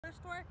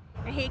store,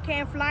 and he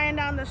came flying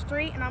down the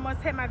street and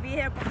almost hit my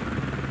vehicle.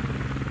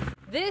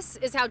 This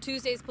is how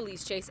Tuesday's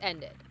police chase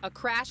ended, a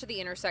crash at the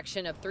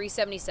intersection of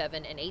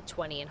 377 and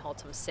 820 in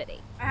Haltom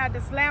City. I had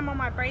to slam on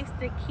my brakes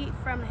to keep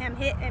from him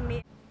hitting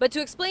me. But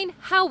to explain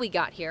how we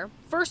got here,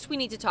 first we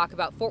need to talk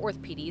about Fort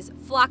Worth PD's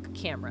flock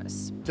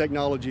cameras.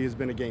 Technology has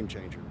been a game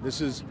changer.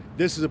 This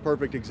is a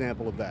perfect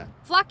example of that.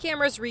 Flock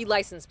cameras read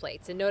license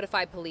plates and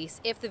notify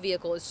police if the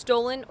vehicle is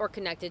stolen or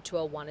connected to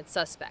a wanted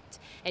suspect.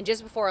 And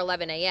just before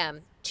 11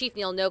 a.m., Chief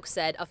Neil Noakes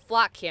said a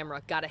flock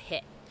camera got a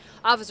hit.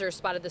 Officers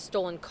spotted the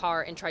stolen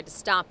car and tried to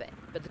stop it,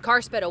 but the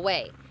car sped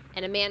away,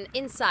 and a man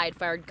inside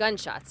fired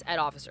gunshots at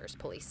officers,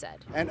 police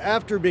said. And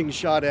after being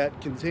shot at,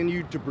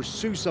 continued to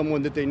pursue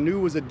someone that they knew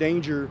was a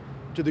danger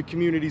to the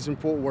communities in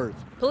Fort Worth.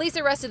 Police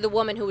arrested the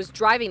woman who was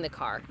driving the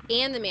car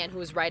and the man who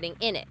was riding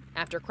in it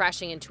after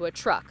crashing into a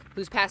truck,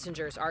 whose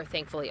passengers are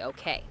thankfully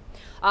okay.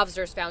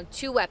 Officers found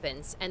 2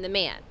 weapons, and the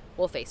man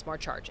will face more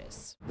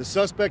charges. The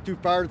suspect who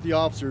fired at the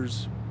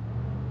officers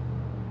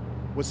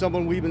was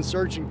someone we've been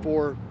searching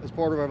for as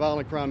part of our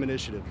violent crime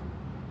initiative.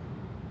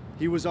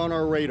 He was on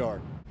our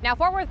radar. Now,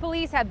 Fort Worth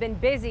police have been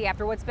busy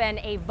after what's been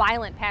a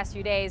violent past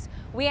few days.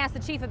 We asked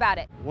the chief about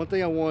it. One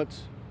thing I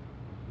want,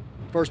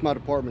 first, my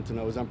department to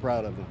know is I'm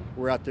proud of them.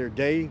 We're out there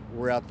day,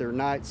 we're out there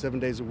night, 7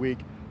 days a week,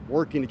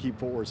 working to keep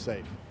Fort Worth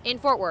safe. In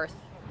Fort Worth,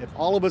 if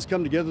all of us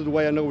come together the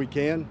way I know we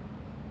can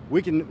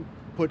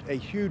put a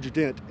huge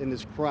dent in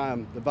this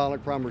crime, the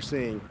violent crime we're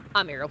seeing.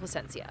 I'm Ariel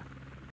Placencia.